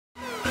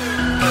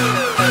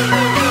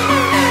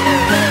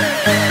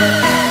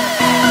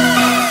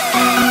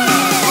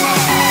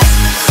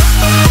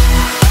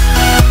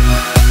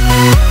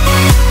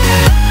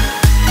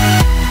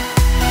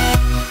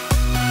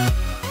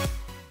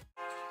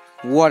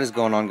What is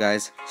going on,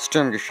 guys?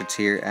 Sturmgeschütz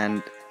here,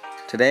 and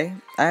today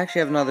I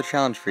actually have another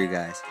challenge for you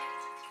guys.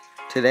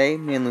 Today,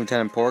 me and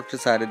Lieutenant Pork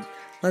decided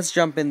let's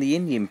jump in the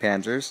Indien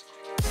Panzers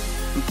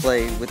and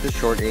play with the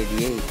short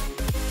 88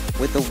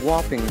 with a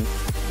whopping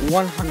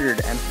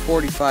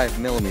 145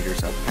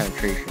 millimeters of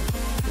penetration.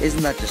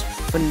 Isn't that just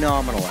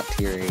phenomenal at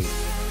tier 8?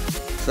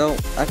 So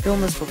I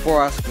filmed this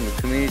before asking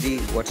the community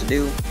what to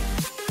do,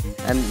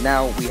 and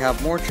now we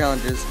have more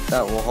challenges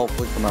that we'll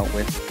hopefully come out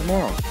with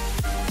tomorrow.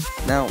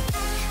 Now,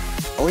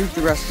 I'll leave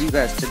the rest of you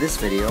guys to this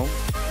video.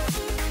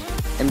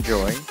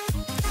 Enjoy,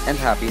 and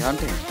happy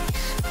hunting!